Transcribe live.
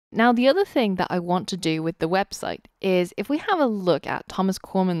Now, the other thing that I want to do with the website is if we have a look at Thomas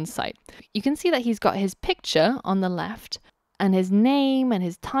Corman's site, you can see that he's got his picture on the left and his name and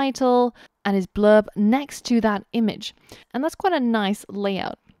his title and his blurb next to that image. And that's quite a nice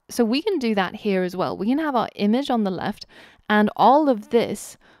layout. So we can do that here as well. We can have our image on the left and all of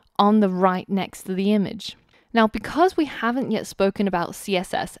this on the right next to the image. Now, because we haven't yet spoken about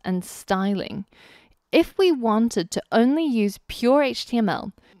CSS and styling, if we wanted to only use pure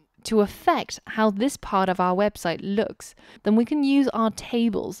HTML to affect how this part of our website looks, then we can use our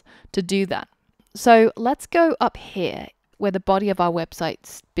tables to do that. So let's go up here where the body of our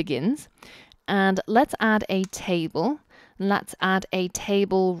website begins, and let's add a table. Let's add a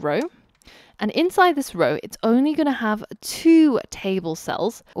table row. And inside this row, it's only going to have 2 table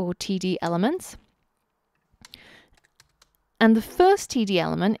cells or TD elements. And the first TD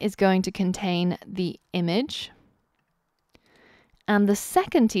element is going to contain the image. And the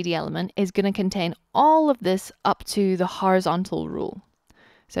second TD element is going to contain all of this up to the horizontal rule.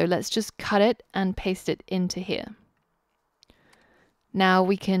 So let's just cut it and paste it into here. Now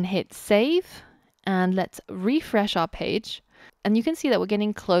we can hit save and let's refresh our page. And you can see that we're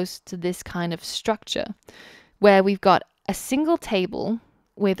getting close to this kind of structure where we've got a single table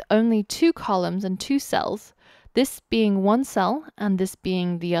with only 2 columns and 2 cells, this being one cell and this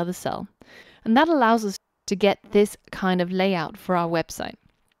being the other cell. And that allows us to get this kind of layout for our website.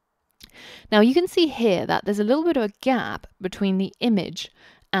 Now you can see here that there's a little bit of a gap between the image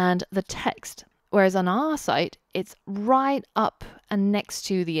and the text, whereas on our site, it's right up and next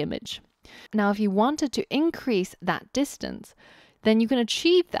to the image. Now, if you wanted to increase that distance, then you can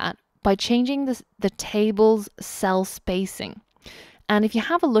achieve that by changing the table's cell spacing. And if you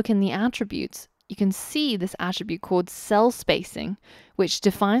have a look in the attributes, you can see this attribute called cell spacing, which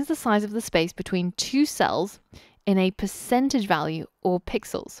defines the size of the space between 2 cells in a percentage value or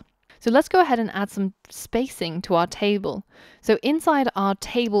pixels. So let's go ahead and add some spacing to our table. So inside our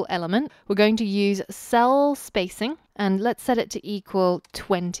table element, we're going to use cell spacing, and let's set it to equal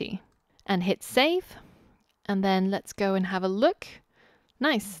 20 and hit save. And then let's go and have a look.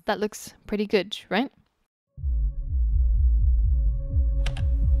 Nice, that looks pretty good, right?